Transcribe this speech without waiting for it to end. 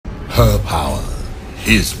Her power,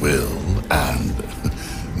 his will, and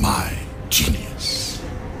my genius.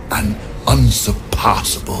 An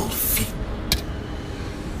unsurpassable feat.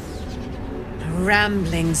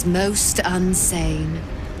 Ramblings most unsane.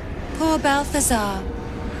 Poor Balthazar.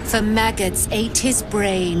 For maggots ate his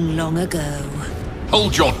brain long ago.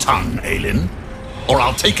 Hold your tongue, Aelin, or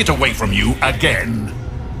I'll take it away from you again.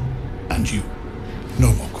 And you,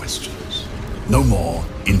 no more questions. No more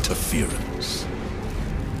interference.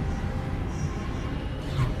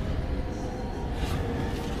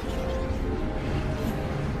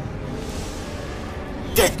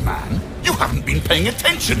 Dead man, you haven't been paying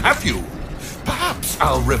attention, have you? Perhaps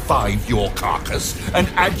I'll revive your carcass and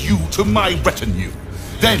add you to my retinue.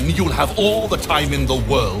 Then you'll have all the time in the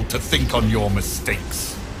world to think on your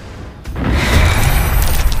mistakes.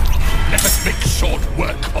 Let us make short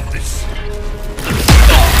work of this.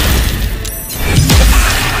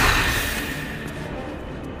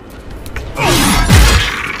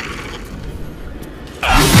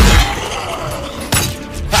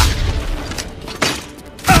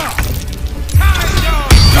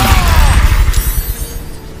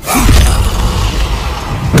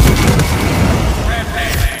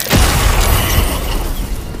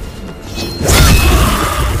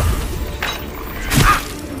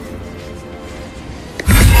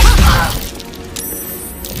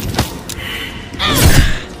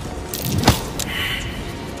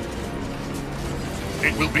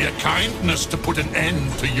 To put an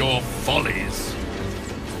end to your follies.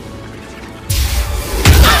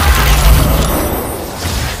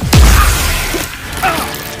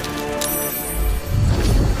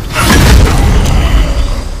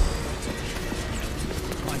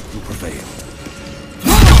 Might you prevail?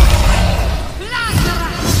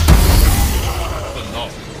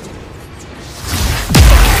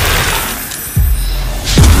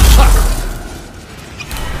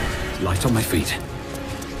 Light on my feet.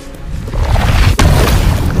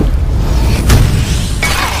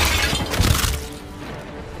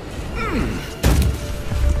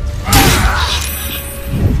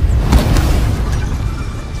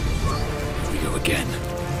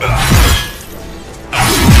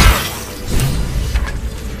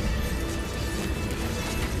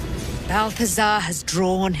 Balthazar has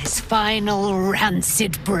drawn his final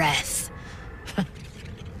rancid breath. A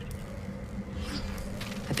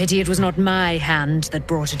pity it was not my hand that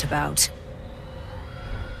brought it about.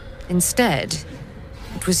 Instead,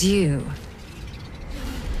 it was you.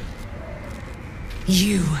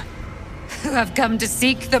 You, who have come to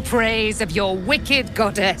seek the praise of your wicked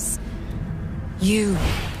goddess. You,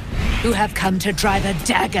 who have come to drive a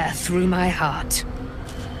dagger through my heart.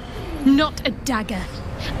 Not a dagger.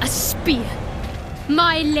 A spear.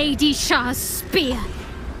 My Lady Shah's spear.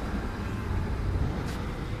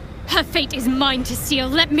 Her fate is mine to seal.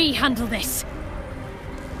 Let me handle this.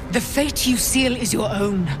 The fate you seal is your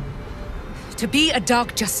own. To be a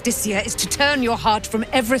dark justiciar is to turn your heart from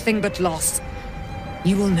everything but loss.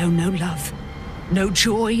 You will know no love, no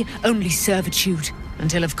joy, only servitude,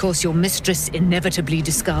 until of course your mistress inevitably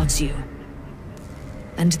discards you.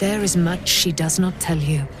 And there is much she does not tell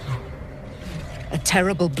you. A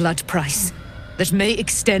terrible blood price that may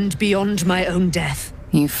extend beyond my own death.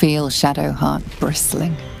 You feel Shadowheart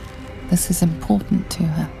bristling. This is important to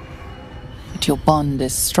her. But your bond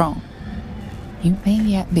is strong. You may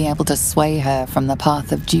yet be able to sway her from the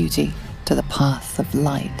path of duty to the path of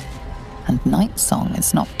light. And Nightsong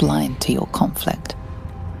is not blind to your conflict.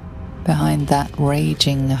 Behind that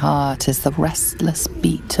raging heart is the restless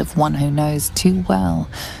beat of one who knows too well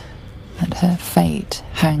that her fate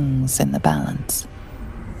hangs in the balance.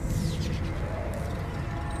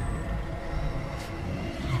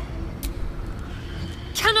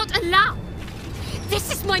 Cannot allow!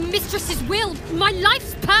 This is my mistress's will, my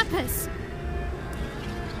life's purpose!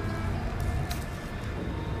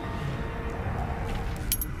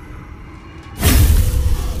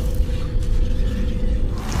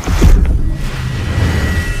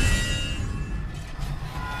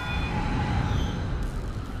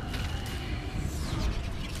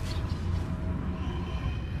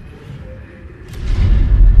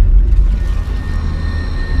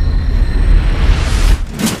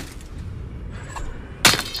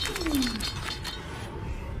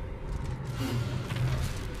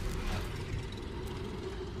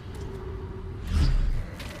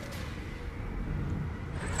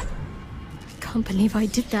 I can't believe I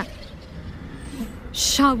did that.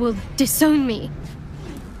 Shah will disown me.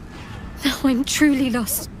 Now I'm truly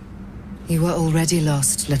lost. You were already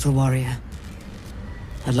lost, little warrior.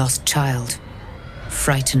 A lost child,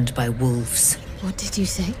 frightened by wolves. What did you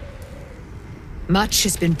say? Much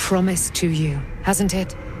has been promised to you, hasn't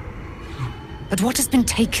it? But what has been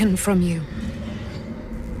taken from you?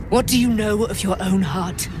 What do you know of your own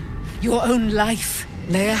heart? Your own life?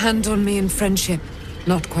 Lay a hand on me in friendship,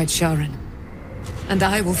 not quite Sharon. And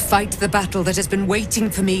I will fight the battle that has been waiting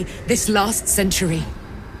for me this last century.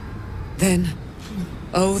 Then,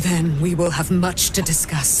 oh then, we will have much to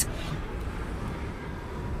discuss.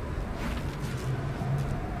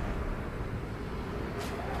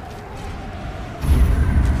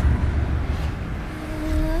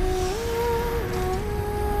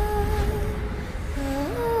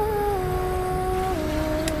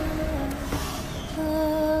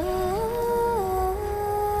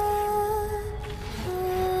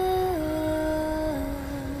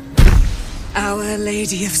 Our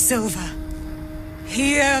Lady of Silver,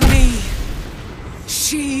 hear me.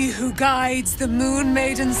 She who guides the Moon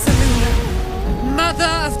Maiden Selûne, mother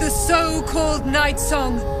of the so-called Night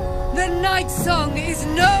Song. The Night Song is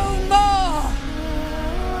no more!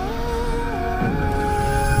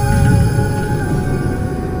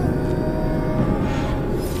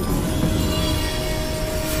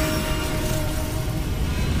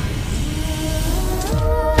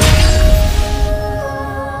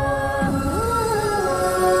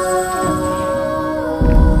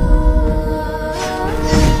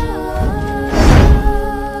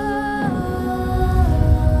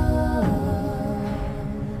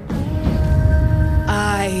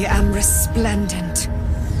 Resplendent.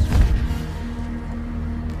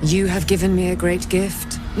 You have given me a great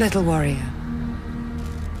gift, little warrior.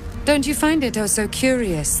 Don't you find it oh so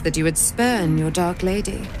curious that you would spurn your dark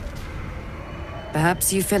lady?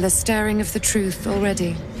 Perhaps you feel a stirring of the truth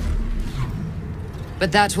already.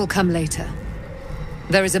 But that will come later.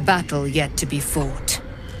 There is a battle yet to be fought.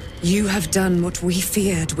 You have done what we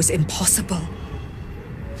feared was impossible.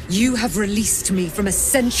 You have released me from a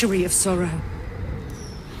century of sorrow.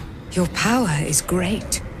 Your power is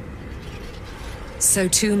great. So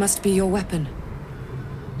too must be your weapon.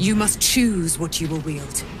 You must choose what you will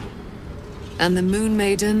wield. And the Moon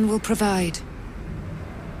Maiden will provide.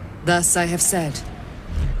 Thus I have said.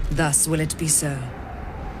 Thus will it be so.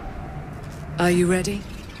 Are you ready?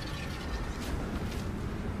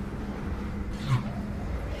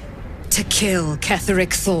 To kill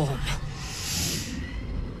Ketheric Thorm.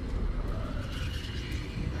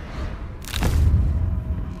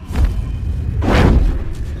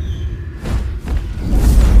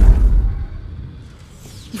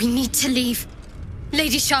 We need to leave.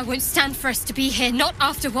 Lady Shah won't stand for us to be here, not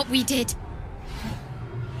after what we did.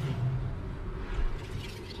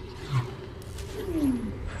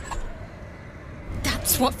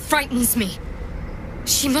 That's what frightens me.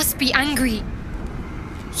 She must be angry.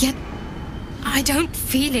 Yet, I don't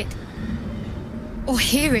feel it. Or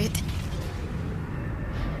hear it.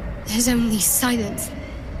 There's only silence.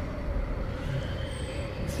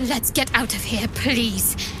 Let's get out of here,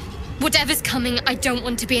 please. Whatever's coming, I don't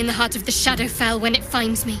want to be in the heart of the Shadowfell when it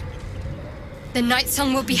finds me. The Night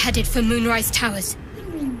Song will be headed for Moonrise Towers.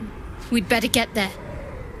 We'd better get there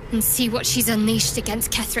and see what she's unleashed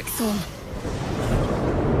against Ketheric Thorm.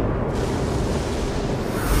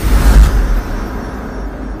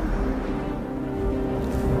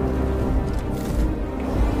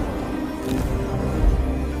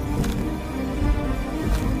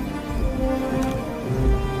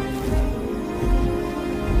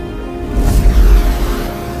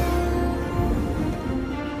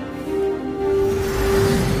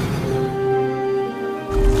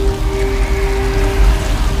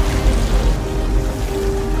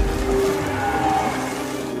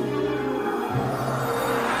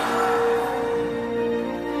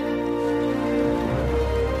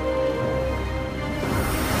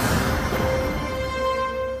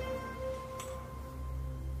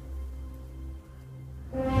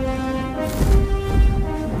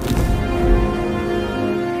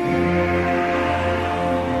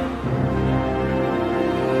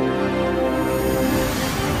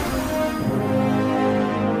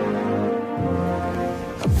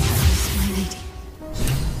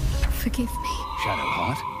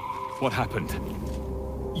 What happened?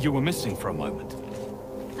 You were missing for a moment.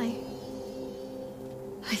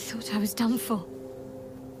 I thought I was done for.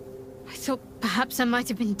 I thought perhaps I might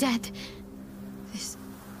have been dead. This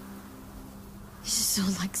is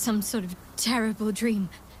all like some sort of terrible dream.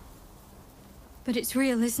 But it's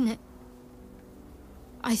real, isn't it?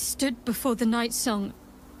 I stood before the Night Song.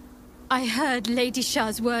 I heard Lady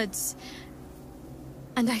Shah's words.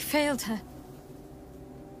 And I failed her.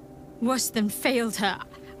 Worse than failed her,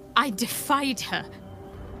 I defied her.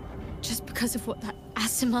 Just because of what that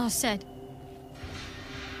Aasimar said.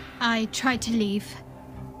 I tried to leave,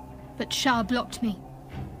 but Shah blocked me.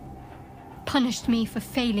 Punished me for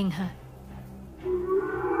failing her.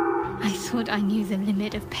 I thought I knew the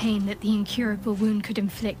limit of pain that the incurable wound could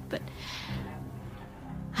inflict, but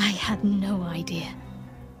I had no idea.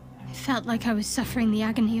 It felt like I was suffering the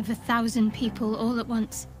agony of 1,000 people all at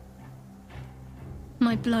once.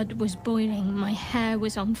 My blood was boiling, my hair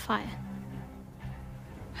was on fire.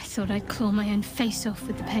 I thought I'd claw my own face off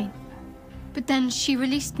with the pain. But then she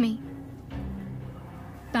released me.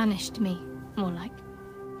 Banished me, more like.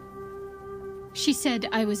 She said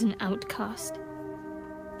I was an outcast.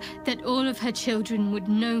 That all of her children would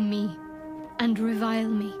know me and revile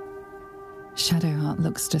me. Shadowheart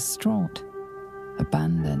looks distraught,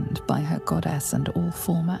 abandoned by her goddess and all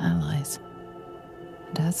former allies.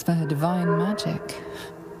 And as for her divine magic,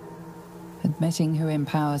 admitting who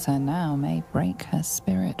empowers her now may break her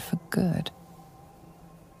spirit for good.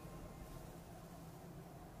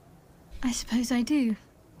 I suppose I do,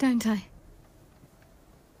 don't I?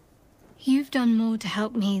 You've done more to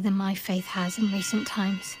help me than my faith has in recent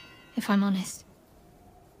times, if I'm honest.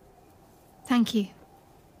 Thank you.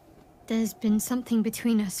 There's been something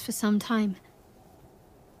between us for some time.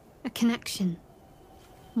 A connection,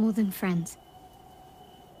 more than friends.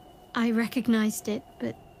 I recognized it,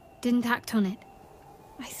 but didn't act on it.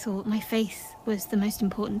 I thought my faith was the most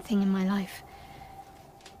important thing in my life.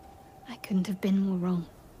 I couldn't have been more wrong.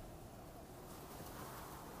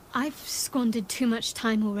 I've squandered too much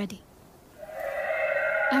time already.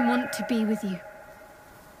 I want to be with you.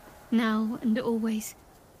 Now and always.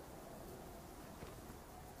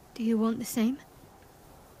 Do you want the same?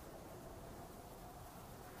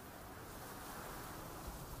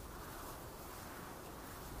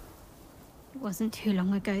 It wasn't too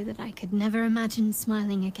long ago that I could never imagine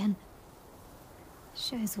smiling again.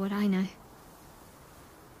 Shows what I know.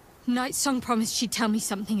 Nightsong promised she'd tell me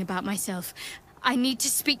something about myself. I need to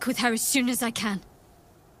speak with her as soon as I can.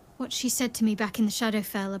 What she said to me back in the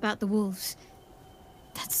Shadowfell about the wolves,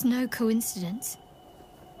 that's no coincidence.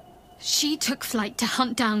 She took flight to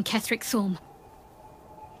hunt down Ketheric Thorm.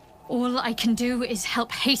 All I can do is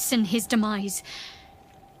help hasten his demise,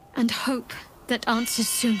 and hope that answers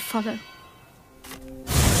soon follow.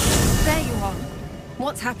 There you are.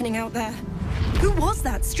 What's happening out there? Who was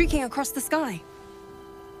that streaking across the sky?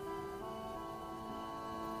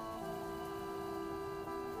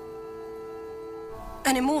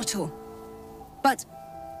 An immortal. But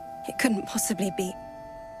it couldn't possibly be.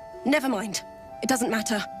 Never mind. It doesn't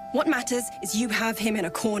matter. What matters is you have him in a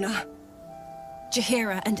corner.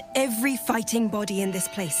 Jaheira and every fighting body in this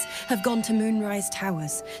place have gone to Moonrise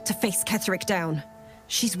Towers to face Ketheric down.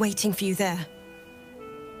 She's waiting for you there.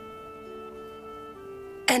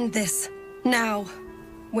 End this. Now.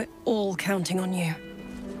 We're all counting on you.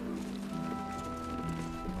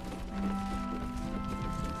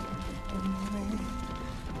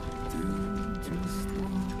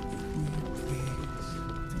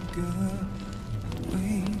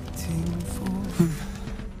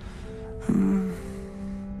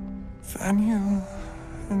 Daniel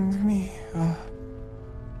and me are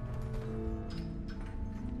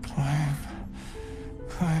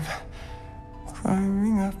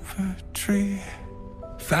climbing up a tree.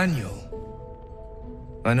 Thaniel.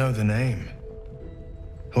 I know the name.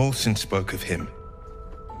 Orson spoke of him.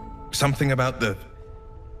 Something about the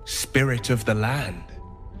spirit of the land.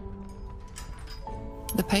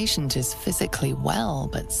 The patient is physically well,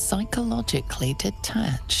 but psychologically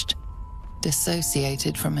detached,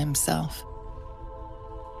 dissociated from himself.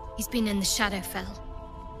 He's been in the Shadowfell.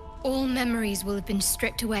 All memories will have been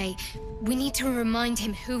stripped away. We need to remind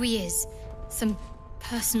him who he is. Some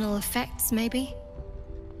personal effects, maybe?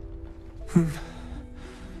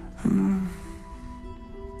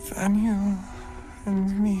 Daniel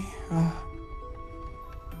and me are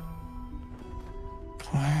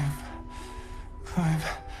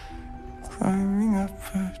climbing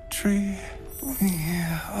up a tree. We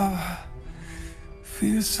are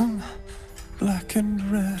fearsome, black and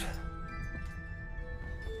red.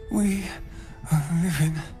 We are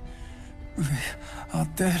living, we are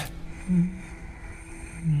dead.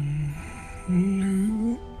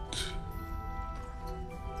 Loot.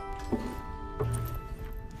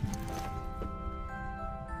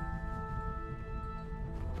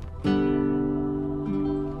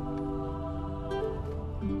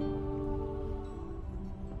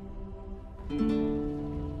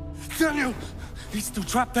 Daniel! He's still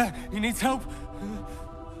trapped there. He needs help.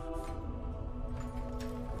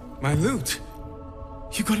 My loot.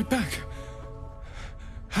 You got it back.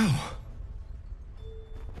 How?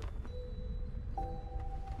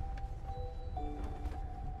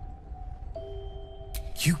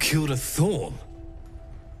 You killed a Thorm.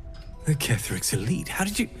 The Ketheric's elite. How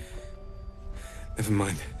did you... Never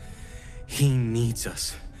mind. He needs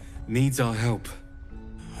us. needs our help.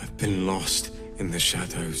 I've been lost in the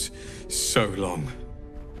shadows so long.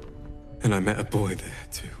 And I met a boy there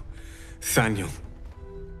too, Thaniel.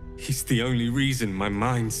 He's the only reason my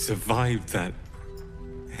mind survived that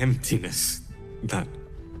emptiness, that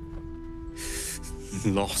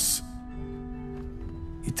loss.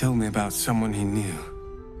 He told me about someone he knew.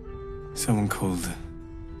 Someone called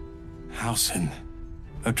Halsin,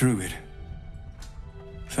 a druid.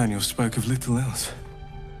 Thaniel spoke of little else.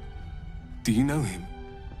 Do you know him?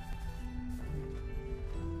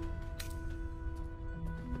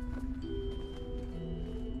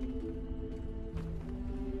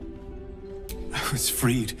 I was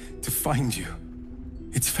freed to find you.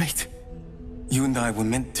 It's fate. You and I were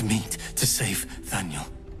meant to meet to save Thaniel.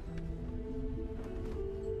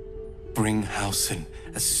 Bring Halsin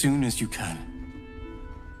as soon as you can.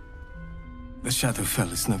 The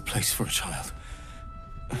Shadowfell is no place for a child.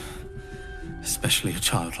 Especially a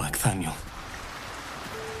child like Thaniel.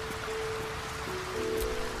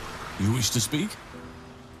 You wish to speak?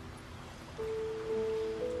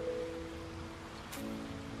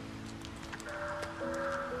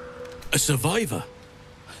 A survivor?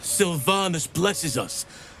 Sylvanus blesses us.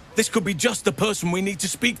 This could be just the person we need to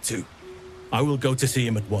speak to. I will go to see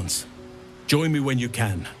him at once. Join me when you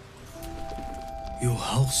can. You're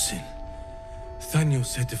Halsin. Thaniel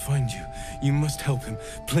said to find you. You must help him,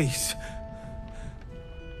 please.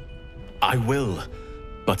 I will,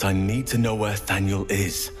 but I need to know where Thaniel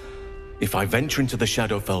is. If I venture into the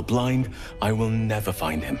Shadowfell blind, I will never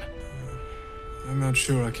find him. I'm not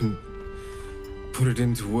sure I can put it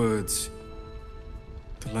into words.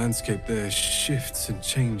 The landscape there shifts and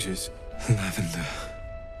changes. Lavender.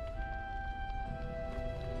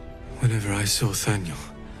 Whenever I saw Thaniel,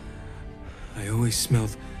 I always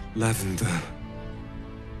smelled lavender.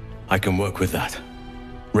 I can work with that.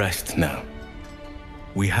 Rest now.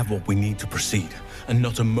 We have what we need to proceed, and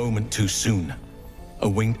not a moment too soon. A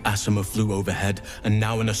winged Asima flew overhead, and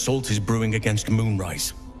now an assault is brewing against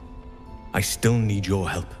Moonrise. I still need your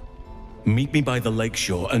help. Meet me by the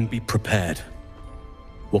lakeshore and be prepared.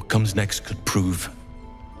 What comes next could prove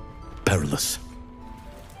perilous.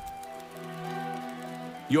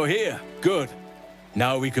 You're here. Good.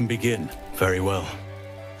 Now we can begin. Very well.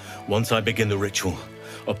 Once I begin the ritual,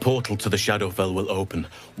 a portal to the Shadowfell will open,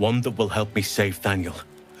 one that will help me save Thaniel.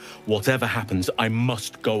 Whatever happens, I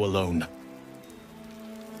must go alone.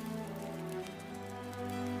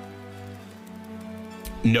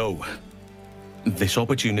 No. This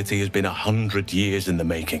opportunity has been 100 years in the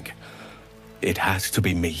making. It has to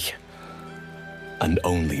be me. And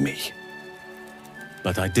only me.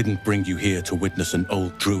 But I didn't bring you here to witness an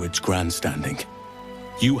old druid's grandstanding.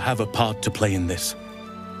 You have a part to play in this,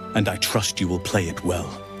 and I trust you will play it well.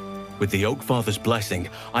 With the Oakfather's blessing,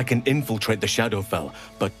 I can infiltrate the Shadowfell,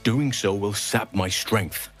 but doing so will sap my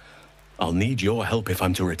strength. I'll need your help if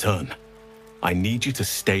I'm to return. I need you to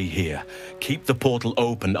stay here, keep the portal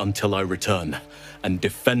open until I return, and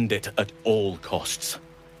defend it at all costs.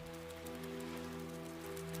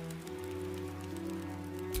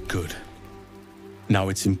 Good. Now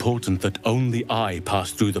it's important that only I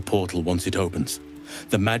pass through the portal once it opens.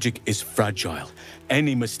 The magic is fragile.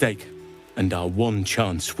 Any mistake, and our one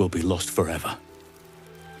chance will be lost forever.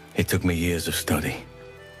 It took me years of study,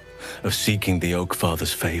 of seeking the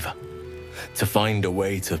Oakfather's favor, to find a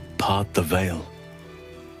way to part the veil.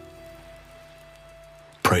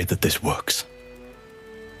 Pray that this works.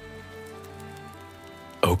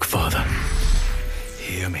 Oakfather,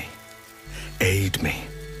 hear me. Aid me.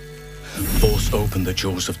 Force open the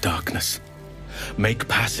jaws of darkness. Make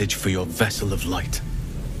passage for your vessel of light.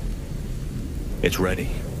 It's ready.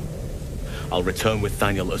 I'll return with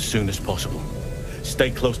Thaniel as soon as possible.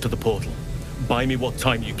 Stay close to the portal. Buy me what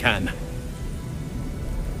time you can.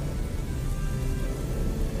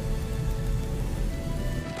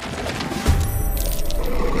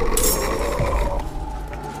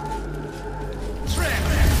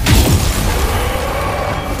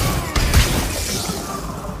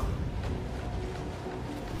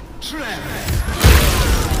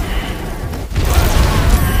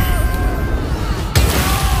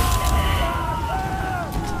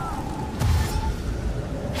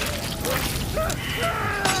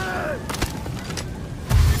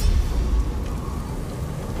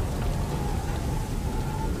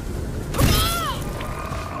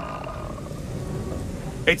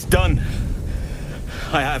 It's done.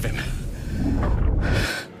 I have him.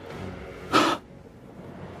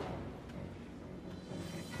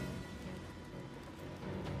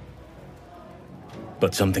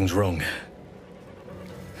 But something's wrong.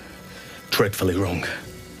 Dreadfully wrong.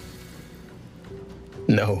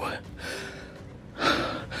 No.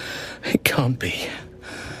 can't be.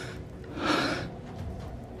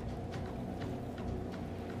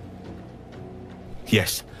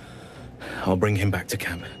 Yes, I'll bring him back to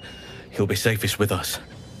camp. He'll be safest with us.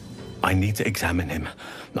 I need to examine him.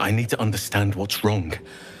 I need to understand what's wrong.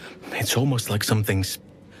 It's almost like something's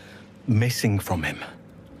missing from him.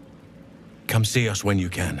 Come see us when you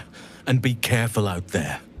can, and be careful out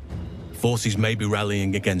there. Forces may be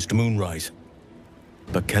rallying against Moonrise,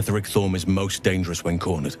 but Ketheric Thorm is most dangerous when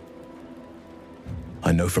cornered.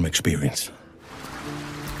 I know from experience.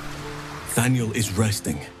 Thaniel is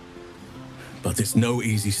resting, but it's no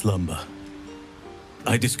easy slumber.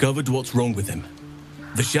 I discovered what's wrong with him.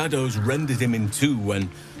 The shadows rendered him in two when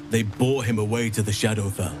they bore him away to the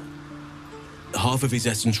Shadowfell. Half of his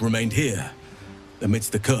essence remained here,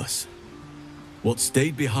 amidst the curse. What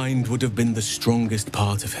stayed behind would have been the strongest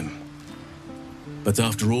part of him. But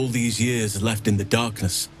after all these years left in the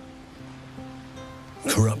darkness,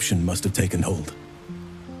 corruption must have taken hold.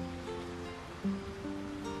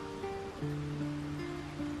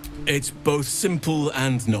 It's both simple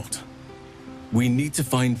and not. We need to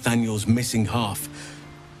find Thaniel's missing half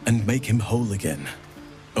and make him whole again.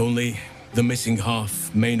 Only the missing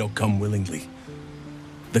half may not come willingly.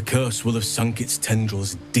 The curse will have sunk its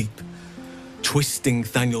tendrils deep, twisting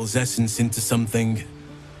Thaniel's essence into something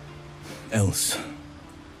else.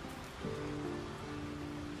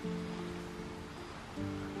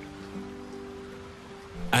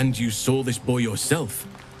 And you saw this boy yourself?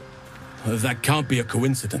 That can't be a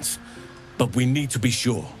coincidence, but we need to be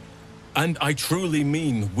sure. And I truly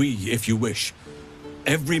mean we, if you wish.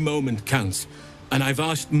 Every moment counts, and I've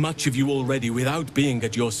asked much of you already without being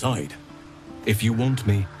at your side. If you want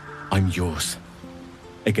me, I'm yours.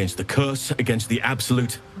 Against the curse, against the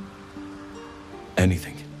absolute.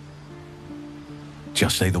 Anything.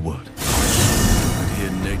 Just say the word. I could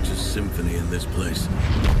hear nature's symphony in this place.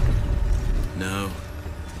 Now,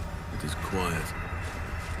 it is quiet.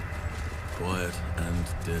 Quiet and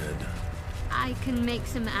dead. I can make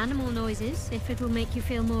some animal noises, if it will make you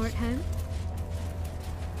feel more at home.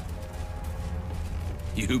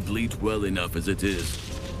 You bleat well enough as it is.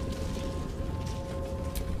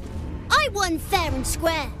 I won fair and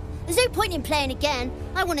square. There's no point in playing again.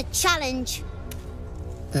 I want a challenge.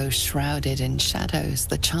 Though shrouded in shadows,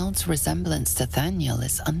 the child's resemblance to Thaniel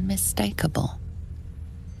is unmistakable.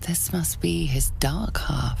 This must be his dark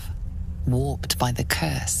half, warped by the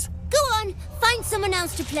curse. Go on, find someone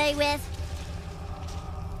else to play with.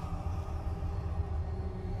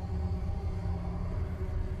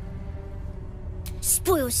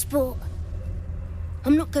 Spoil sport.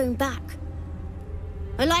 I'm not going back.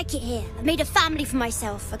 I like it here. I've made a family for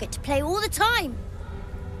myself. I get to play all the time.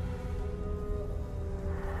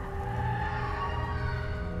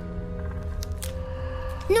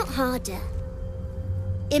 Not harder.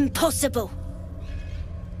 Impossible.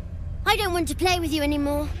 I don't want to play with you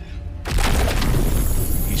anymore.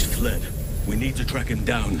 He's fled. We need to track him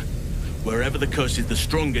down. Wherever the curse is the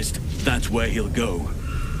strongest, that's where he'll go.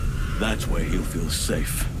 That's where he'll feel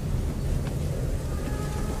safe.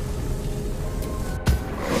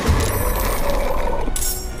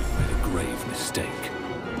 Made a grave mistake.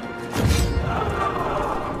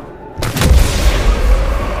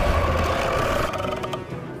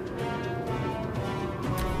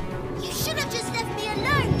 You should have just left me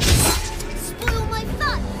alone. Spoil my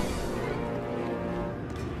fun.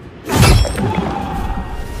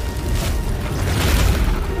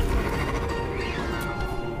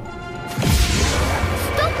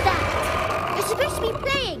 Stop that! You're supposed to be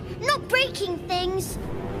playing, not breaking things.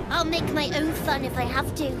 I'll make my own fun if I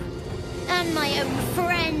have to. And my own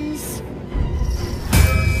friends.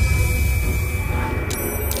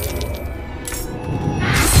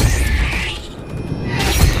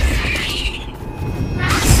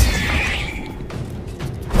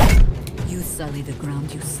 You sully the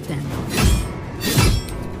ground you stand on.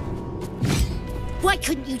 Why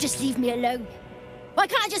couldn't you just leave me alone? Why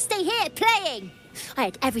can't I just stay here playing? I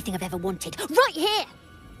had everything I've ever wanted, right here!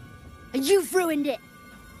 And you've ruined it.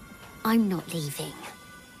 I'm not leaving.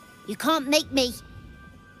 You can't make me.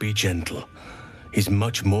 Be gentle. He's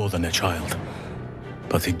much more than a child.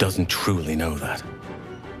 But he doesn't truly know that.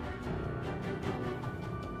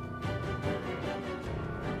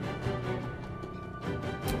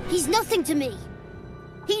 He's nothing to me.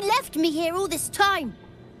 He left me here all this time.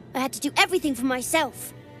 I had to do everything for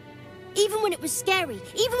myself. Even when it was scary,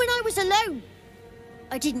 even when I was alone.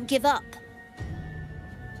 I didn't give up.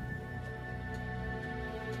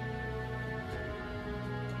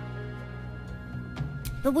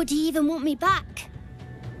 But would he even want me back?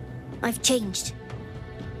 I've changed.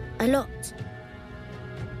 A lot.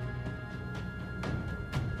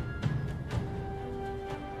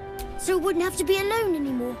 Shadow wouldn't have to be alone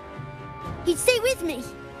anymore. He'd stay with me.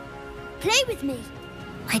 Play with me.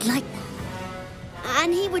 I'd like that.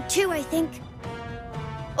 And he would too, I think.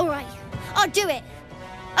 All right, I'll do it.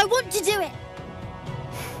 I want to do it.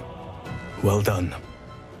 Well done.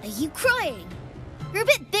 Are you crying? You're a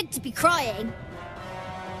bit big to be crying.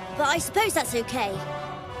 But I suppose that's okay.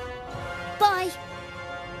 Bye.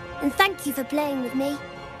 And thank you for playing with me.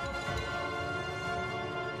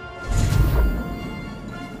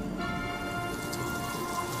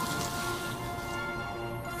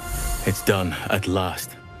 It's done, at last.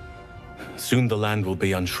 Soon the land will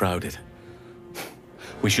be unshrouded.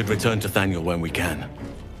 We should return to Thaniel when we can.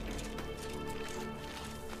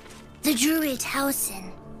 The druid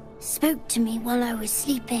Halsin spoke to me while I was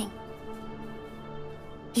sleeping.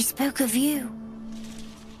 He spoke of you.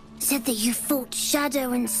 Said that you fought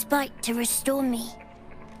shadow and spite to restore me.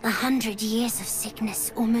 100 years of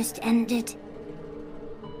sickness almost ended.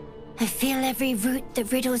 I feel every root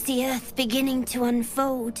that riddles the earth beginning to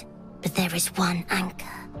unfold. But there is one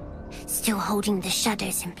anchor, still holding the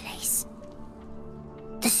shadows in place.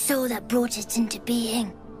 The soul that brought it into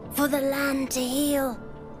being, for the land to heal.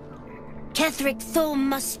 Ketheric Thorm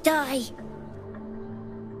must die.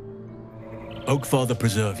 Oakfather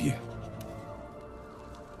preserve you.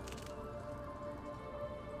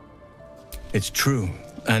 It's true,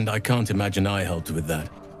 and I can't imagine I helped with that.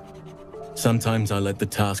 Sometimes I let the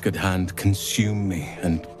task at hand consume me,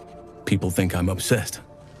 and people think I'm obsessed.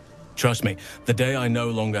 Trust me, the day I no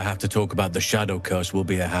longer have to talk about the Shadow Curse will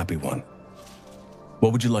be a happy one.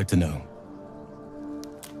 What would you like to know?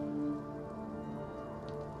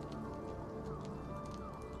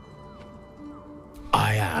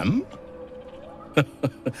 I am?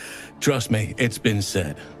 Trust me, it's been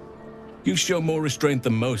said. You show more restraint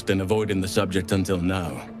than most in avoiding the subject until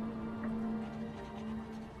now.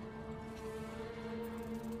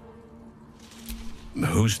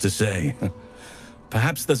 Who's to say?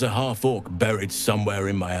 Perhaps there's a half-orc buried somewhere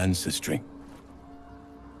in my ancestry.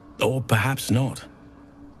 Or perhaps not.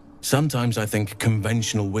 Sometimes I think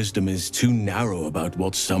conventional wisdom is too narrow about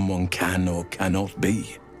what someone can or cannot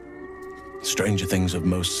be. Stranger things have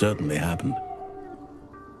most certainly happened.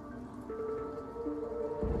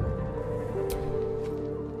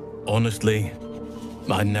 Honestly,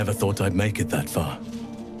 I never thought I'd make it that far.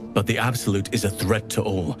 But the Absolute is a threat to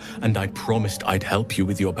all, and I promised I'd help you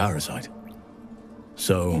with your parasite.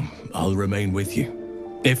 So, I'll remain with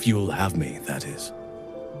you. If you'll have me, that is.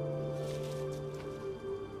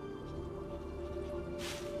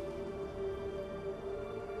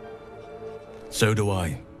 So do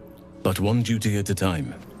I. But one duty at a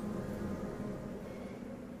time.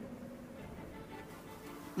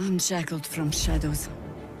 Unshackled from shadows.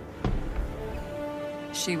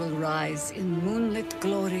 She will rise in moonlit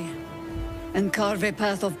glory and carve a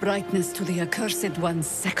path of brightness to the accursed one's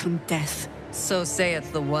second death. So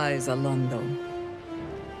saith the wise Alondo.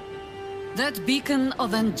 That beacon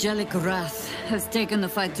of angelic wrath has taken the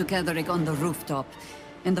fight to Ketheric on the rooftop,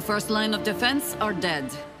 and the first line of defense are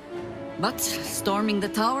dead. But storming the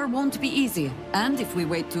tower won't be easy, and if we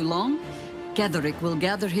wait too long, Ketheric will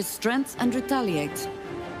gather his strength and retaliate.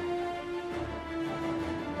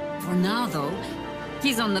 For now, though,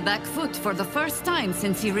 he's on the back foot for the first time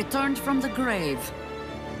since he returned from the grave.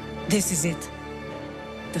 This is it.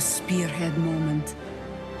 The spearhead moment.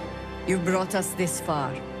 You brought us this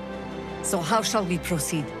far. So how shall we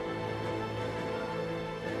proceed?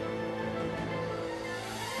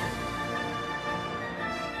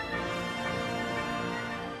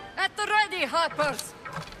 At the ready, Harpers!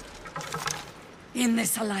 In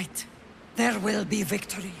this light, there will be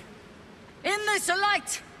victory. In this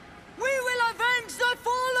light, we will avenge the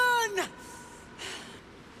fallen!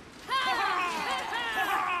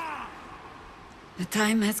 The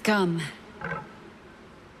time has come.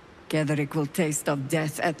 Ketheric will taste of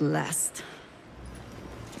death at last.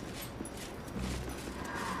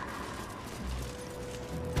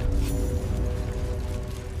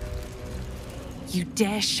 You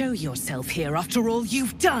dare show yourself here after all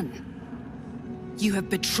you've done? You have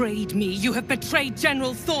betrayed me, you have betrayed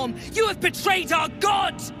General Thorm, you have betrayed our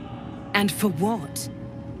god! And for what?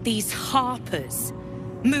 These Harpers.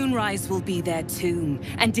 Moonrise will be their tomb,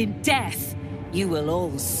 and in death, you will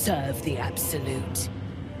all serve the Absolute.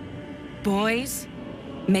 Boys,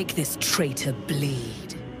 make this traitor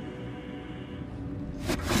bleed.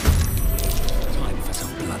 Time for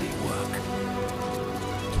some bloody work.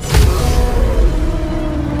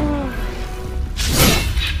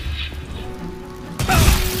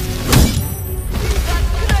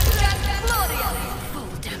 Oh,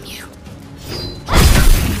 damn you.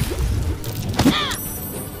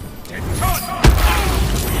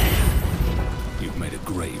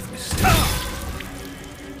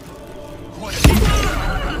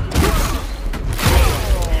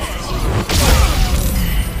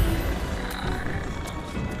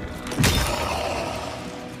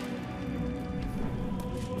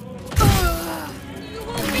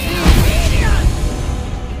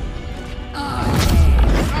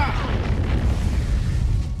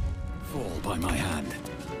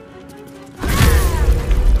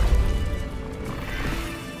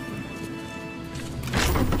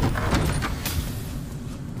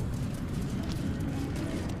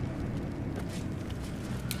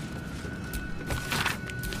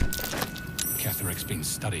 Ketheric's been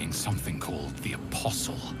studying something called the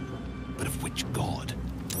Apostle. But of which god?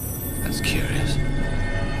 That's curious.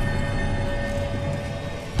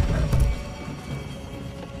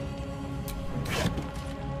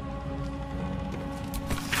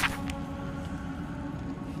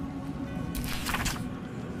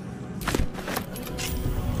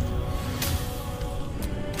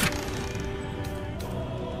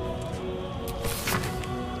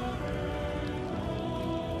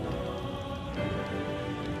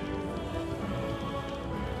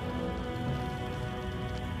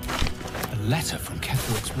 Letter from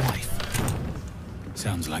Ketheric's wife.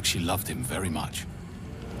 Sounds like she loved him very much.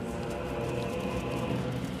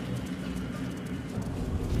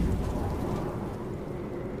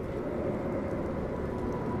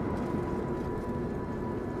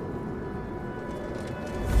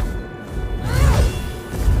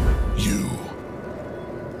 You.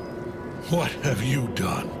 What have you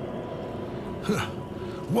done?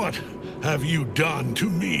 What have you done to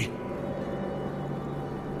me?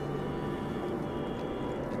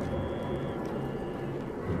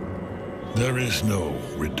 There is no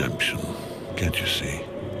redemption, can't you see?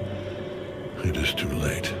 It is too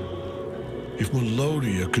late. If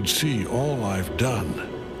Melodia could see all I've done,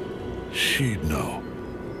 she'd know.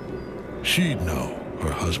 She'd know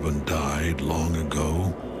her husband died long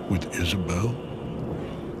ago with Isabel.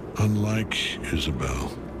 Unlike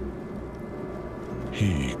Isabel,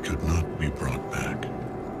 he could not be brought back.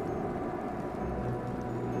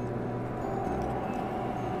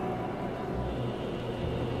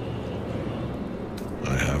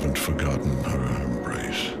 I haven't forgotten her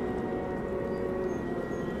embrace.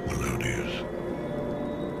 Melodia's.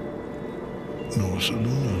 Nor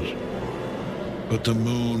Seluna's. But the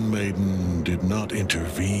Moon Maiden did not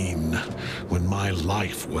intervene when my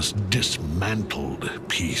life was dismantled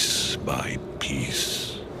piece by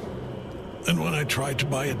piece. And when I tried to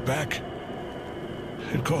buy it back,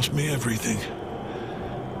 it cost me everything.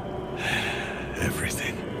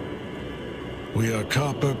 Everything. We are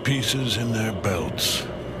copper pieces in their belts.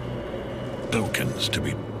 Tokens to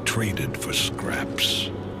be traded for scraps.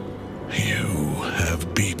 You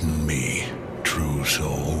have beaten me, true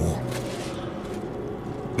soul.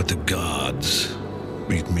 But the gods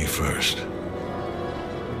beat me first.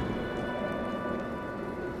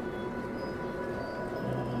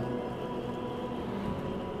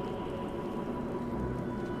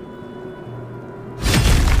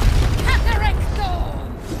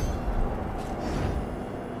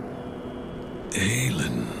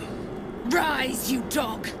 Rise, you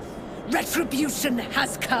dog! Retribution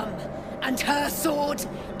has come, and her sword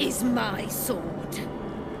is my sword.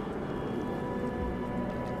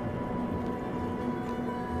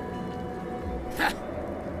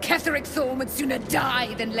 Ketheric Thorm would sooner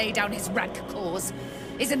die than lay down his rank cause.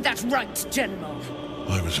 Isn't that right, General?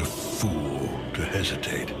 I was a fool to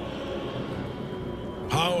hesitate.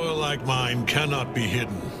 Power like mine cannot be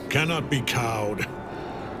hidden, cannot be cowed.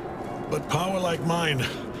 But power like mine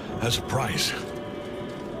has a price.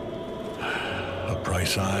 A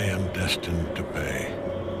price I am destined to pay.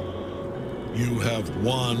 You have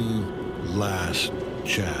one last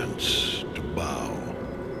chance to bow.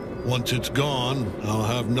 Once it's gone, I'll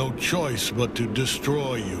have no choice but to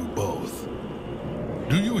destroy you both.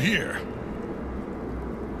 Do you hear?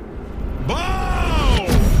 Bow!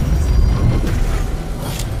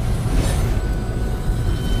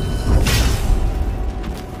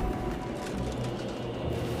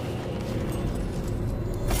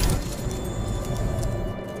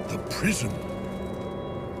 The prison.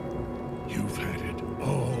 You've had it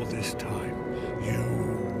all this time. You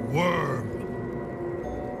worm.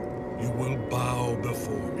 You will bow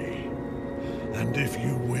before me. And if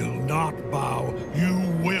you will not bow, you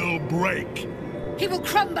will break. He will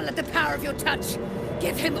crumble at the power of your touch.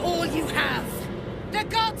 Give him all you have. The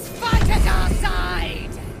gods fight at our side!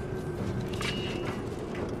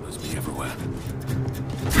 Must be everywhere.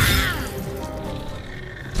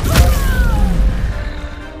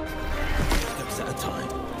 Steps at a time.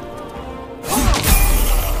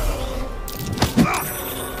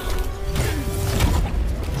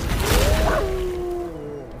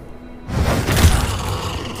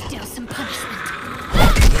 Still some punishment.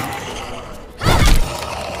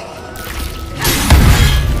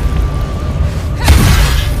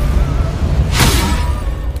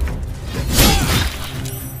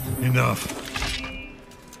 Enough.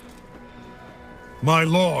 My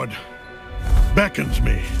lord beckons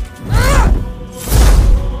me.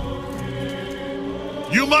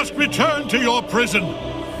 You must return to your prison,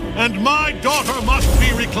 and my daughter must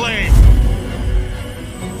be reclaimed.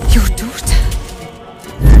 Your daughter?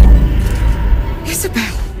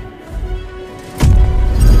 Isabel?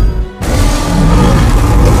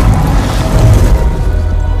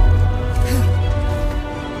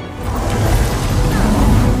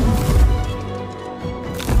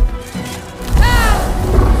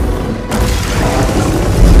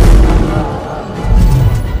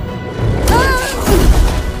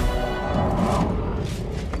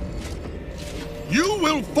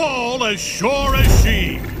 as sure as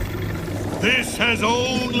she. This has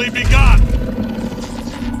only begun.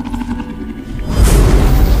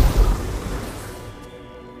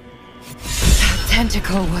 That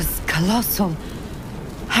tentacle was colossal.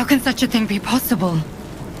 How can such a thing be possible?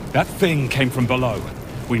 That thing came from below.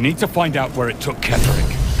 We need to find out where it took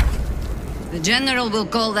Ketheric. The General will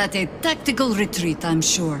call that a tactical retreat, I'm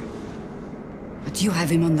sure. But you have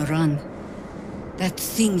him on the run. That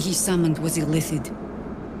thing he summoned was illicit.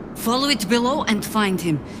 Follow it below and find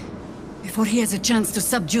him, before he has a chance to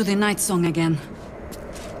subdue the Night Song again.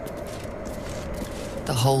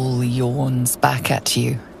 The hole yawns back at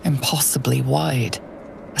you, impossibly wide.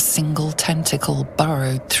 A single tentacle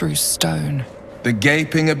burrowed through stone. The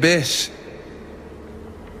gaping abyss.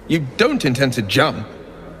 You don't intend to jump,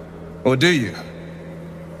 or do you?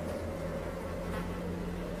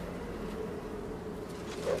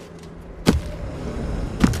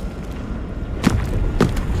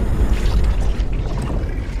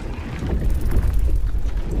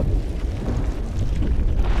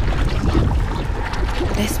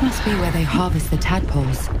 This must be where they harvest the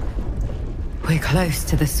tadpoles. We're close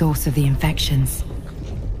to the source of the infections.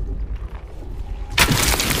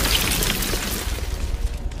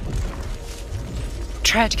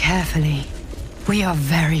 Tread carefully. We are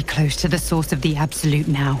very close to the source of the Absolute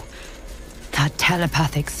now. That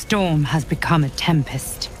telepathic storm has become a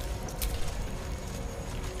tempest.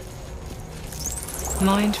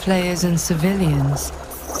 Mind flayers and civilians,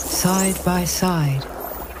 side by side.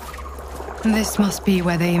 This must be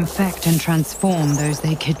where they infect and transform those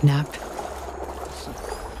they kidnap.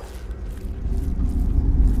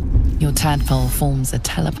 Your tadpole forms a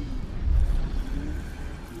telepathy.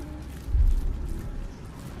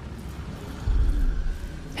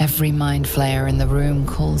 Every mind flayer in the room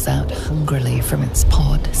calls out hungrily from its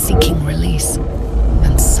pod, seeking release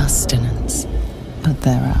and sustenance. But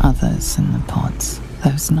there are others in the pods,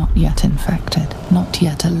 those not yet infected, not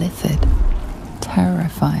yet illithid,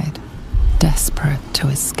 terrified, desperate to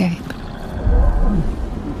escape.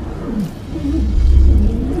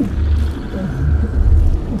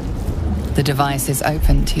 The device is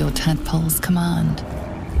open to your tadpole's command,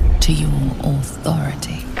 to your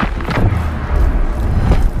authority.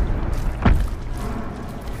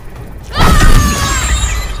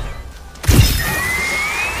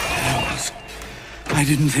 I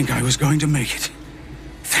didn't think I was going to make it.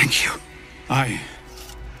 Thank you. I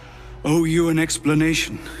owe you an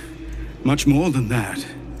explanation. Much more than that.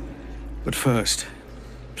 But first,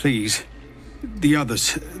 please, the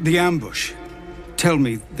others, the ambush. Tell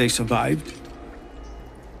me they survived.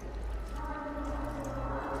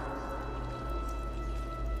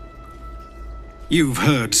 You've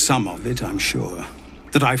heard some of it, I'm sure.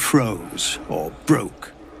 That I froze, or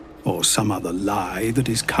broke, or some other lie that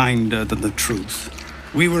is kinder than the truth.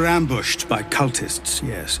 We were ambushed by cultists,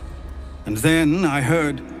 yes. And then I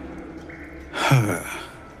heard her,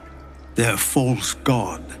 their false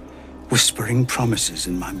god, whispering promises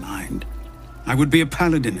in my mind. I would be a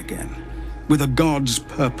paladin again, with a god's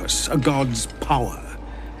purpose, a god's power.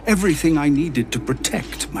 Everything I needed to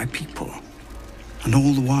protect my people. And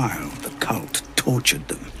all the while, the cult tortured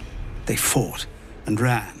them. They fought and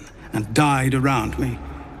ran and died around me,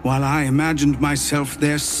 while I imagined myself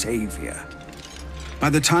their savior. By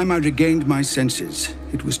the time I regained my senses,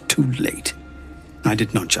 it was too late. I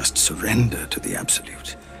did not just surrender to the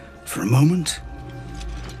Absolute. For a moment,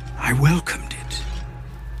 I welcomed it.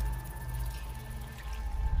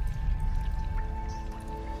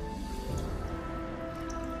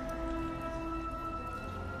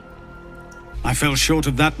 I fell short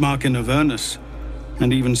of that mark in Avernus,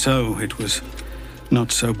 and even so, it was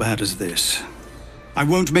not so bad as this. I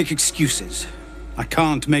won't make excuses. I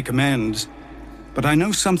can't make amends. But I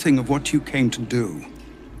know something of what you came to do.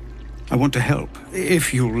 I want to help,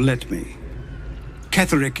 if you'll let me.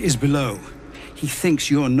 Ketheric is below. He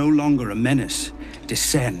thinks you're no longer a menace.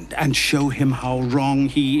 Descend and show him how wrong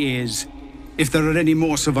he is. If there are any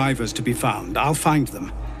more survivors to be found, I'll find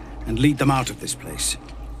them and lead them out of this place.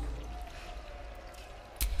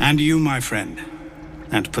 And you, my friend,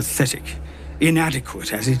 and pathetic,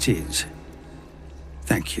 inadequate as it is,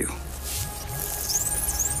 thank you.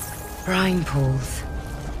 Brine pools,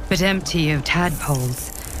 but empty of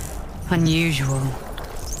tadpoles. Unusual.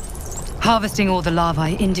 Harvesting all the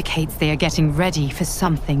larvae indicates they are getting ready for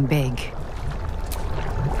something big.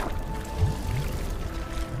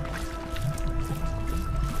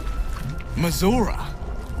 Mazora,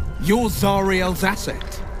 you're Zariel's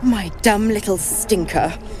asset. My dumb little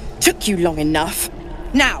stinker. Took you long enough.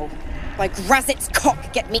 Now, by Grazit's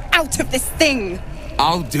cock, get me out of this thing!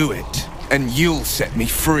 I'll do it, and you'll set me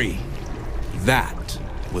free. That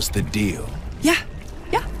was the deal. Yeah.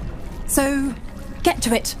 So, get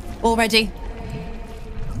to it already.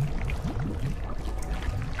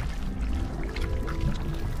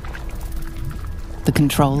 The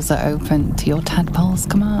controls are open to your tadpole's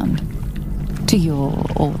command, to your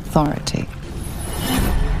authority.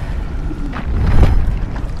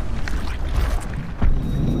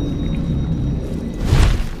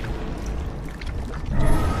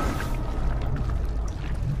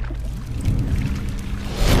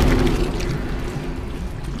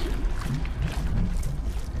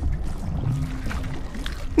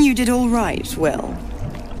 You did all right, Will.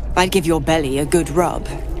 I'd give your belly a good rub,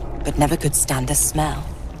 but never could stand the smell.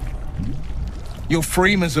 You're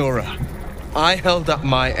free, Missoura. I held up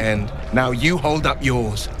my end. Now you hold up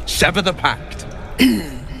yours. Sever the pact.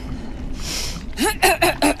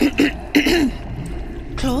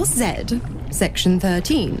 Clause Z, Section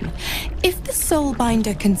 13. If the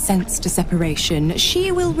soulbinder consents to separation,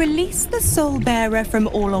 she will release the soul-bearer from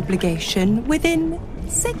all obligation within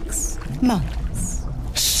 6 months.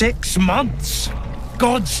 6 months?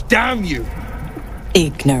 Gods damn you!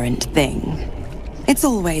 Ignorant thing. It's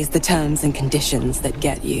always the terms and conditions that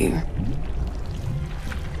get you.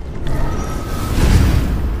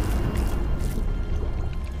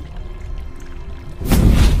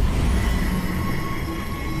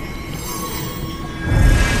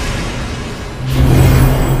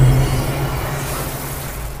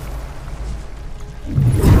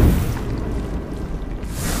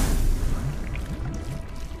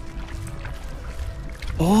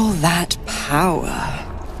 All that power.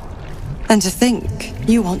 And to think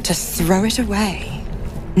you want to throw it away.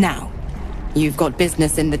 Now, you've got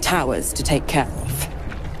business in the towers to take care of.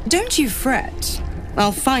 Don't you fret.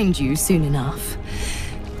 I'll find you soon enough.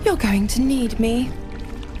 You're going to need me.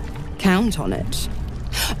 Count on it.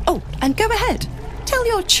 Oh, and go ahead. Tell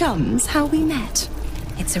your chums how we met.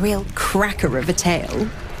 It's a real cracker of a tale.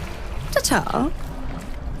 Ta-ta.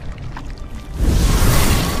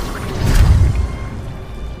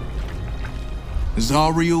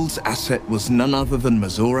 Zariel's asset was none other than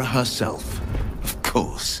Missoura herself. Of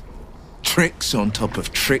course. Tricks on top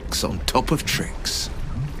of tricks on top of tricks.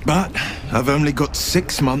 But I've only got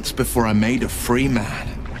 6 months before I'm made a free man.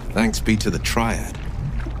 Thanks be to the Triad.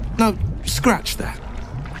 No, scratch that.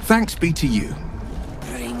 Thanks be to you.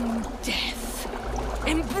 Bring death.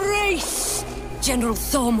 Embrace! General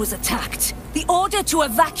Thorm was attacked. The order to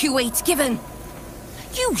evacuate given.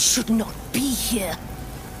 You should not be here.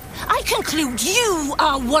 I conclude you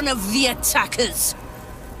are one of the attackers.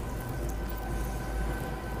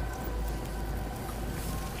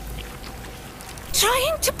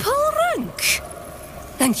 Trying to pull rank?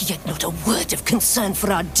 And yet not a word of concern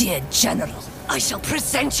for our dear General. I shall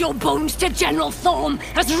present your bones to General Thorm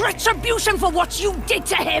as retribution for what you did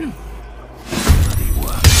to him.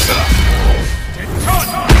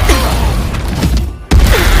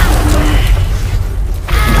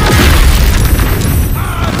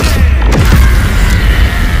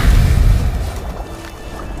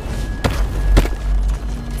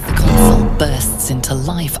 Bursts into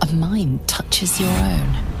life, a mind touches your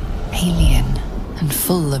own. Alien and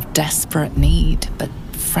full of desperate need, but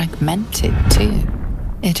fragmented too.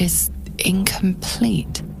 It is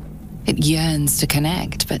incomplete. It yearns to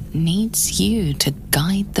connect, but needs you to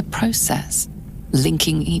guide the process,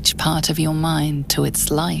 linking each part of your mind to its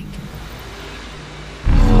like.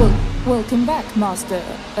 Welcome back, Master.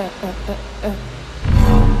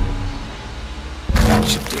 That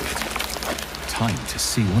should do it. Time to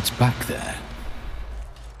see what's back there.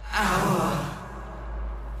 Our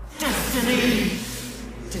destiny,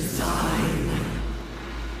 design,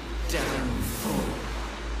 downfall.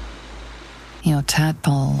 Your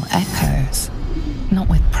tadpole echoes, not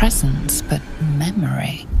with presence, but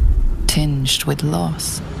memory, tinged with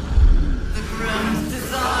loss. The grand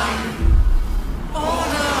design,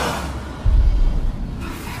 order,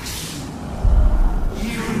 perfection,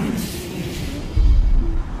 unity.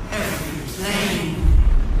 Every plane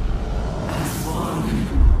as one,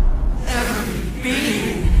 every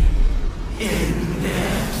being in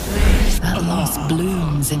their place. That loss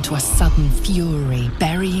blooms into a sudden fury,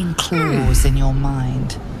 burying claws in your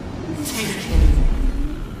mind. Taken,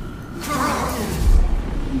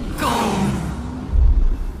 corrupted, gone.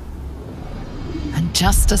 And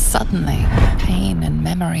just as suddenly, pain and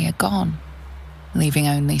memory are gone, leaving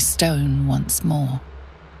only stone once more.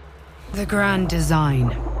 The grand design.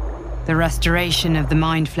 The restoration of the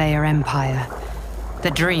Mind Flayer Empire. The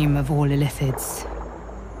dream of all Illithids.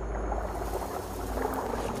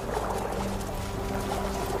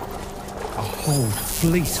 A whole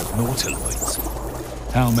fleet of Nautiloids.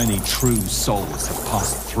 How many true souls have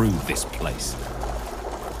passed through this place?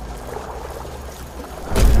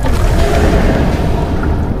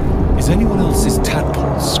 anyone else's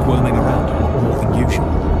tadpoles squirming around a lot more than usual?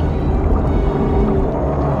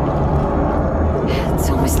 It's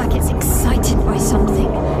almost like it's excited by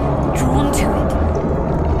something, drawn to it.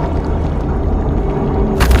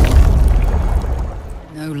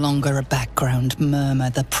 No longer a background murmur.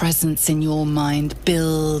 The presence in your mind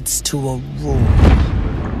builds to a roar.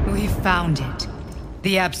 We've found it.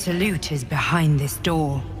 The Absolute is behind this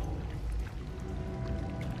door.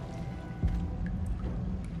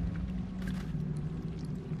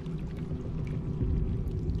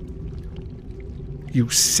 You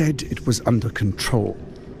said it was under control.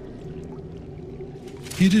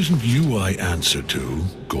 It isn't you I answer to,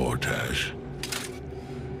 Gortash.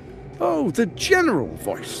 Oh, the general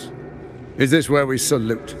voice. Is this where we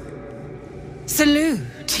salute?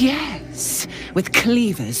 Salute, yes. With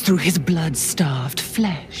cleavers through his blood-starved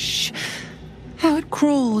flesh. How it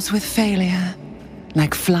crawls with failure,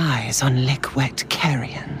 like flies on lick-wet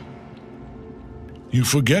carrion. You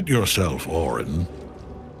forget yourself, Orin.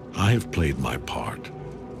 I have played my part.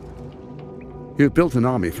 You've built an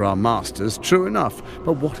army for our masters, true enough,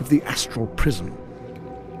 but what of the astral prison?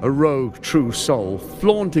 A rogue true soul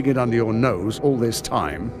flaunting it under your nose all this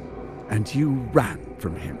time, and you ran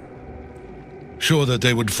from him. Sure that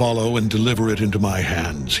they would follow and deliver it into my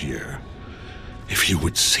hands here. If you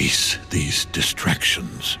would cease these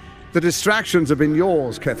distractions. The distractions have been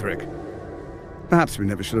yours, Ketherick. Perhaps we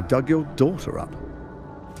never should have dug your daughter up.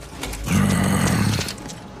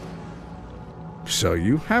 So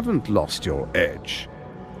you haven't lost your edge,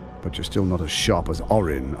 but you're still not as sharp as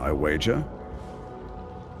Orin, I wager.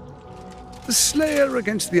 The Slayer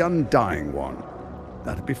against the Undying One.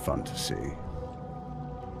 That'd be fun to see.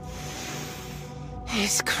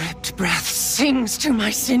 His crypt breath sings to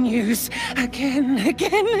my sinews again,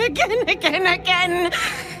 again.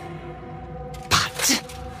 But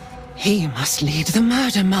he must lead the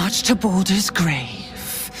murder march to Baldur's grave.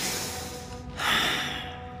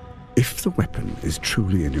 If the weapon is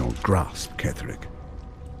truly in your grasp, Ketherick,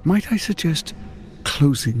 might I suggest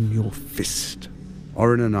closing your fist?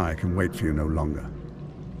 Orin and I can wait for you no longer.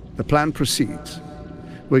 The plan proceeds.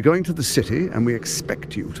 We're going to the city, and we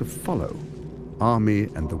expect you to follow. Army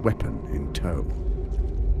and the weapon in tow.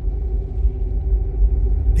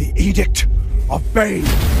 The Edict of Bane!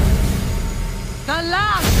 The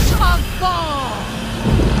last of four!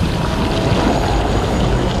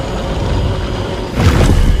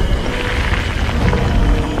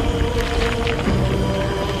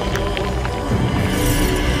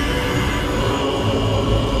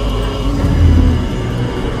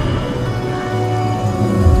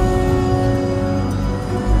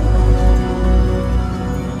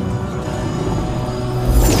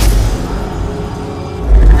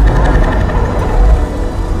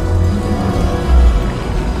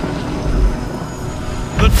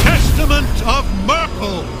 Of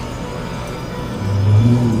Merkel!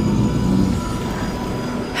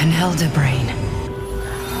 An elder brain.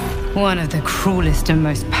 One of the cruelest and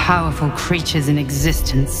most powerful creatures in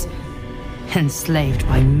existence. Enslaved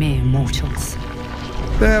by mere mortals.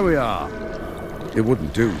 There we are. It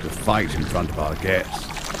wouldn't do to fight in front of our guests.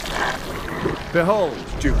 Behold,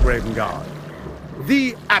 Duke Ravengard,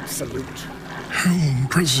 the Absolute. Helm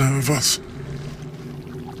preserve us.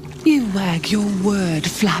 You wag your word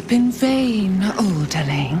flap in vain,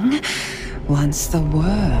 Alderling. Once the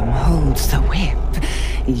worm holds the whip,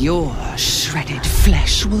 your shredded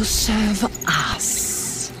flesh will serve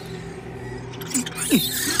us.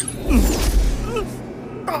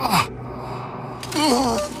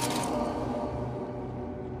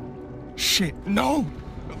 Shit, no!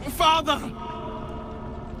 Father!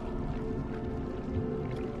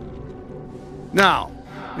 Now,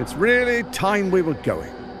 it's really time we were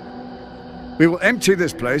going. We will empty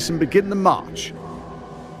this place and begin the march.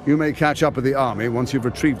 You may catch up with the army once you've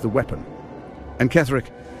retrieved the weapon. And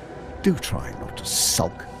Ketherick, do try not to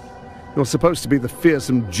sulk. You're supposed to be the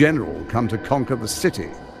fearsome general come to conquer the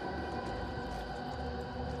city.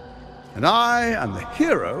 And I am the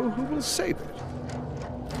hero who will save it.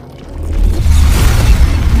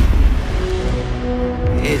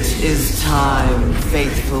 It is time,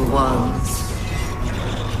 faithful ones.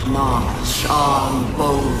 March on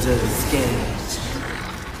Baldur's Gate.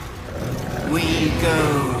 We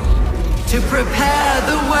go to prepare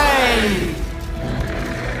the way!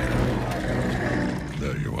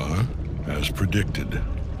 There you are, as predicted.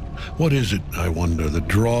 What is it, I wonder, that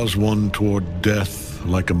draws one toward death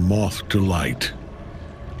like a moth to light?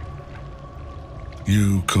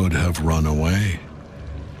 You could have run away,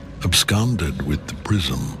 absconded with the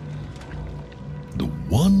prism. The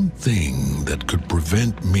one thing that could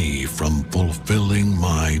prevent me from fulfilling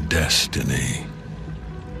my destiny.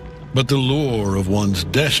 But the lure of one's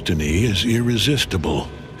destiny is irresistible,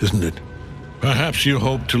 isn't it? Perhaps you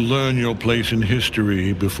hope to learn your place in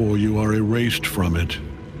history before you are erased from it.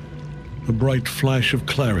 A bright flash of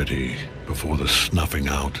clarity before the snuffing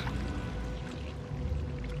out.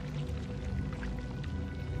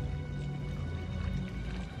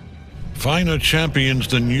 Finer champions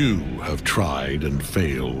than you have tried and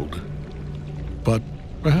failed. But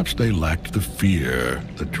perhaps they lacked the fear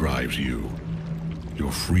that drives you.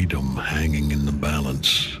 Your freedom hanging in the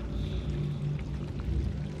balance.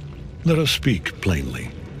 Let us speak plainly.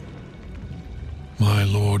 My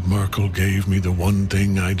Lord Merkel gave me the one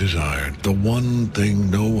thing I desired, the one thing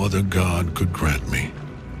no other god could grant me.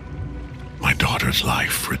 My daughter's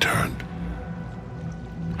life returned.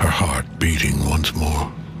 Her heart beating once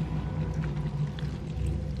more.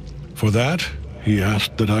 For that, he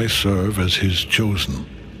asked that I serve as his chosen.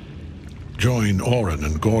 Join Orin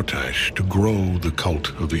and Gortash to grow the cult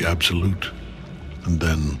of the Absolute, and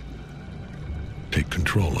then take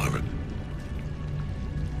control of it.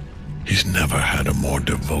 He's never had a more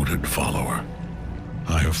devoted follower.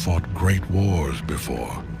 I have fought great wars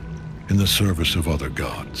before, in the service of other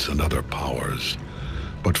gods and other powers.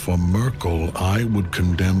 But for Merkel, I would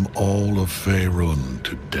condemn all of Faerun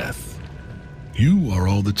to death. You are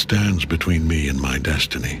all that stands between me and my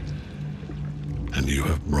destiny. And you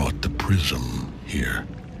have brought the prism here.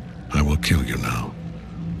 I will kill you now.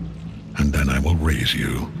 And then I will raise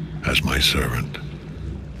you as my servant.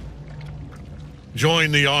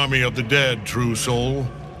 Join the army of the dead, true soul.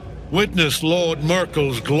 Witness Lord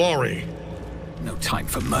Merkel's glory. No time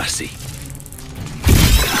for mercy.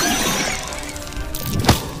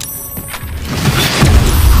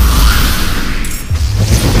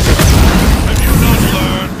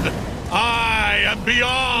 I am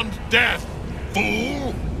beyond death,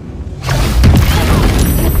 fool!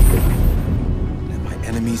 Let my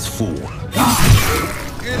enemies fall.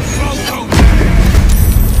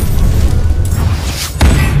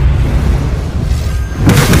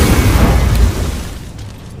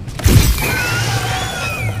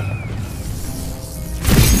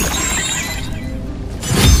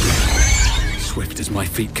 Swift as my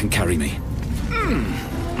feet can carry me.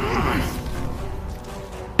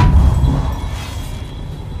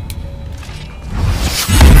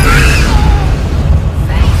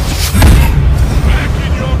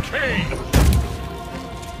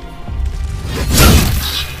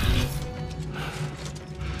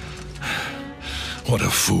 What a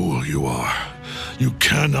fool you are. You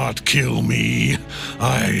cannot kill me.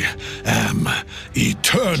 I am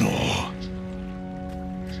eternal.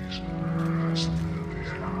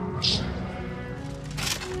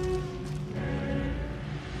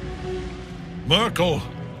 Merkel,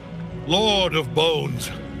 Lord of Bones,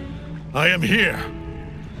 I am here.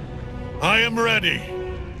 I am ready.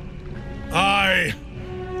 I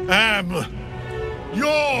am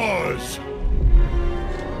yours.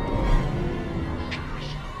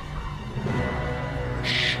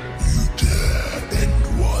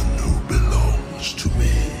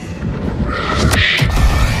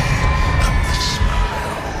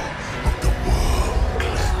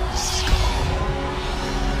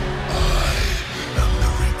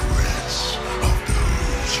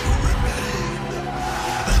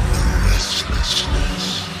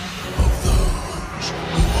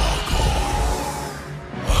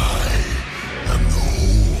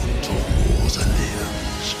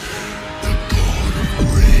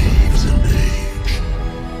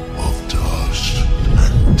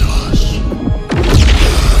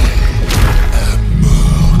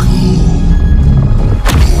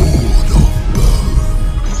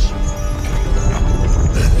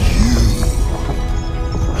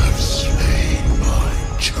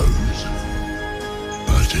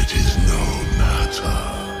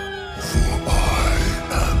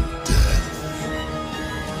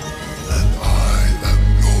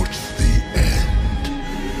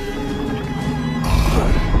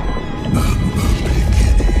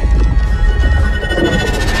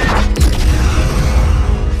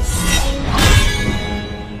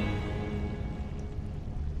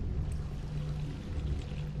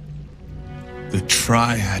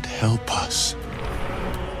 Triad, help us.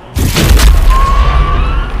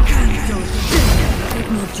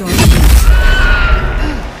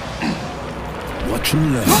 Watch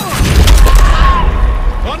and learn.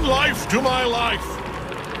 One life to my life.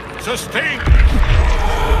 Sustain.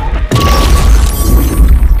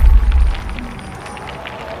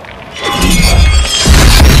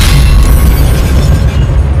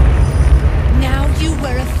 Now you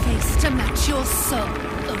wear a face to match your soul,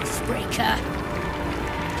 Oathbreaker.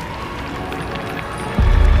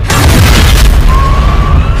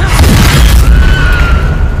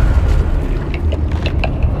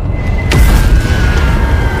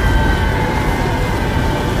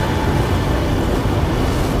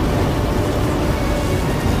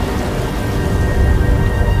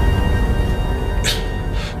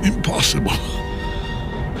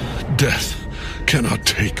 Death cannot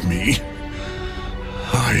take me.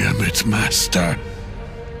 I am its master.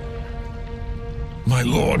 My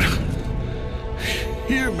lord,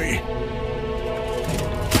 hear me.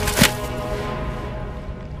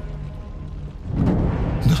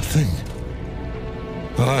 Nothing.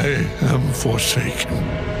 I am forsaken.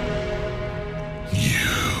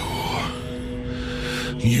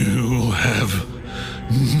 You have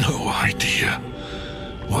no idea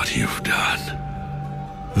what you've done.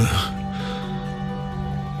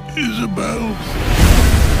 Isabel.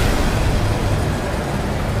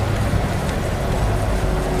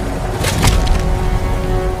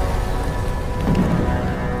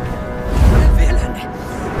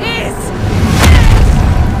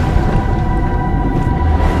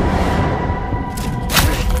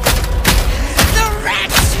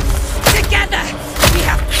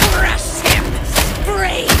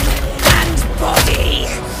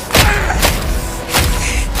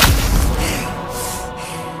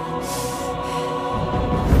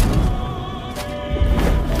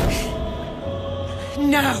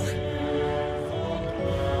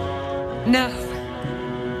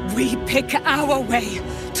 Our way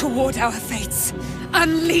toward our fates.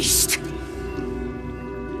 Unleashed!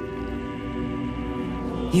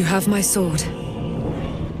 You have my sword.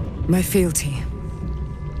 My fealty.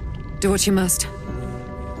 Do what you must.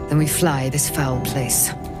 Then we fly this foul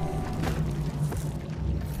place.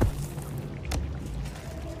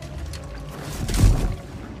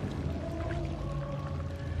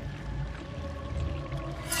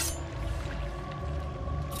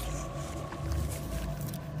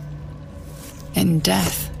 In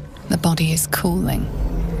death, the body is cooling,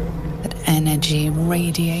 but energy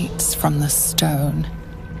radiates from the stone.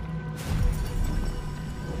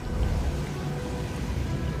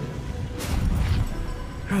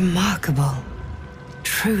 Remarkable.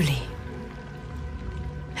 Truly.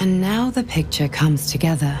 And now the picture comes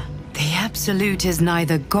together. The Absolute is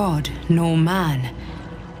neither God nor man.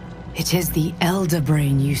 It is the Elder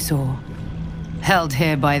Brain you saw, held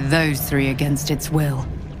here by those three against its will.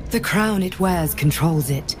 The crown it wears controls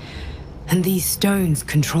it, and these stones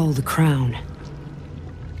control the crown.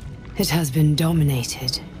 It has been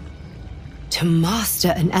dominated. To master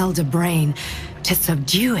an Elder Brain, to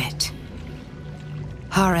subdue it.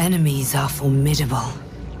 Our enemies are formidable.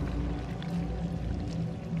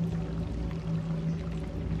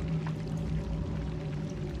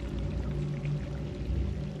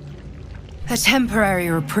 A temporary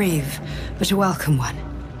reprieve, but a welcome one.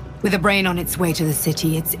 With a brain on its way to the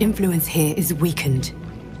city, its influence here is weakened.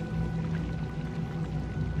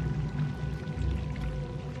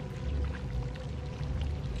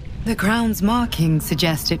 The crown's markings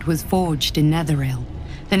suggest it was forged in Netheril,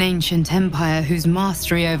 an ancient empire whose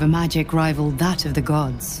mastery over magic rivaled that of the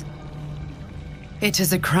gods. It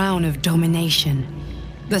is a crown of domination.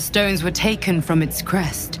 The stones were taken from its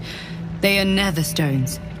crest. They are nether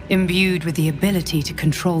stones, imbued with the ability to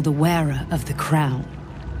control the wearer of the crown.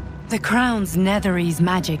 The crown's Netherese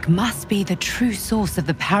magic must be the true source of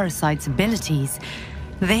the parasite's abilities.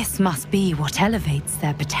 This must be what elevates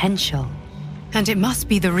their potential. And it must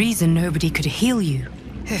be the reason nobody could heal you.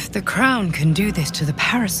 If the crown can do this to the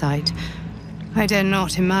parasite, I dare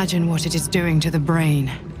not imagine what it is doing to the brain.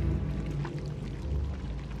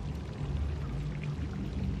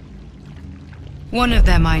 One of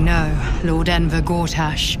them I know, Lord Enver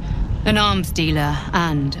Gortash, an arms dealer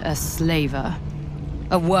and a slaver.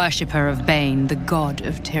 A worshipper of Bane, the god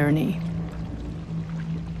of tyranny.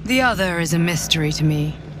 The other is a mystery to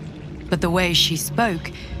me, but the way she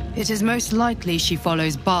spoke, it is most likely she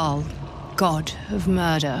follows Baal, god of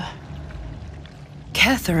murder.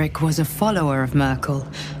 Ketheric was a follower of Merkel,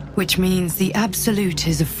 which means the Absolute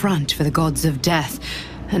is a front for the gods of death,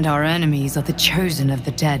 and our enemies are the chosen of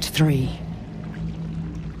the dead three.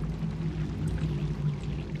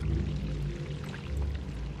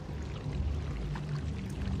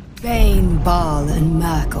 Bane, Baal, and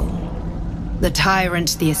Merkel. The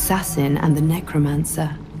tyrant, the assassin, and the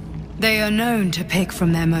necromancer. They are known to pick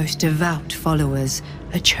from their most devout followers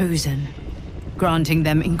a chosen, granting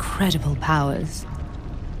them incredible powers.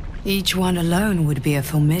 Each one alone would be a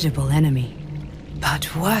formidable enemy.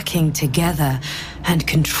 But working together and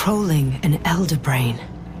controlling an Elder Brain,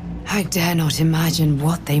 I dare not imagine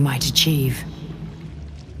what they might achieve.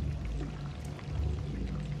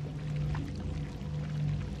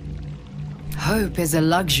 Hope is a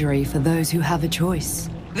luxury for those who have a choice.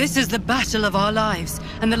 This is the battle of our lives,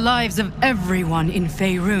 and the lives of everyone in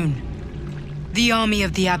Faerun. The army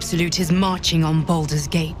of the Absolute is marching on Baldur's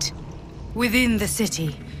Gate. Within the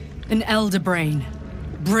city, an Elder Brain,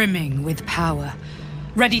 brimming with power,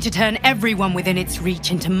 ready to turn everyone within its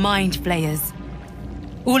reach into mind flayers.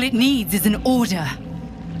 All it needs is an order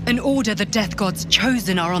the death gods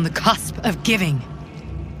chosen are on the cusp of giving.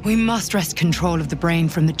 We must wrest control of the brain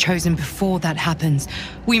from the chosen before that happens.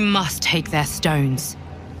 We must take their stones.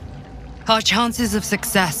 Our chances of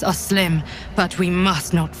success are slim, but we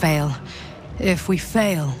must not fail. If we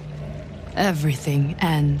fail, everything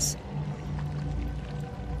ends.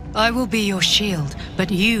 I will be your shield,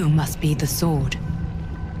 but you must be the sword.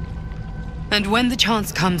 And when the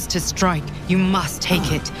chance comes to strike, you must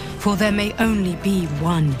take it, for there may only be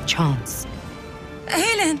one chance.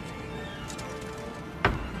 Helen!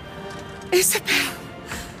 Isabel!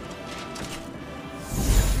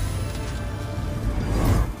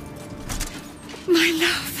 My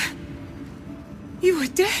love! You were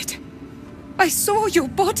dead. I saw your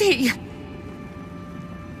body.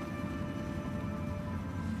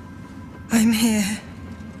 I'm here.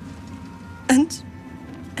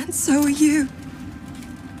 And so are you.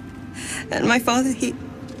 And my father, he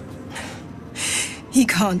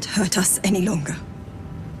can't hurt us any longer.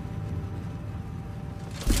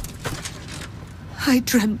 I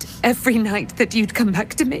dreamt every night that you'd come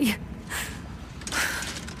back to me.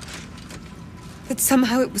 That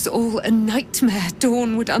somehow it was all a nightmare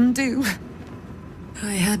Dawn would undo.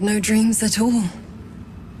 I had no dreams at all.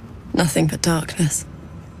 Nothing but darkness.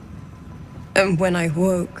 And when I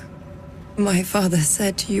woke, my father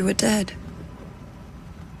said you were dead.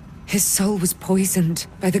 His soul was poisoned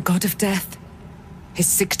by the god of death. His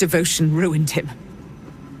sick devotion ruined him.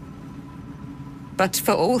 But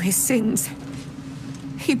for all his sins,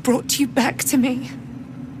 he brought you back to me.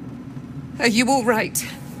 Are you all right?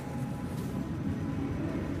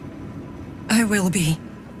 I will be.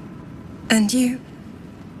 And you?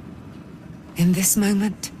 In this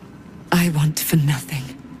moment, I want for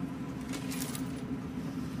nothing.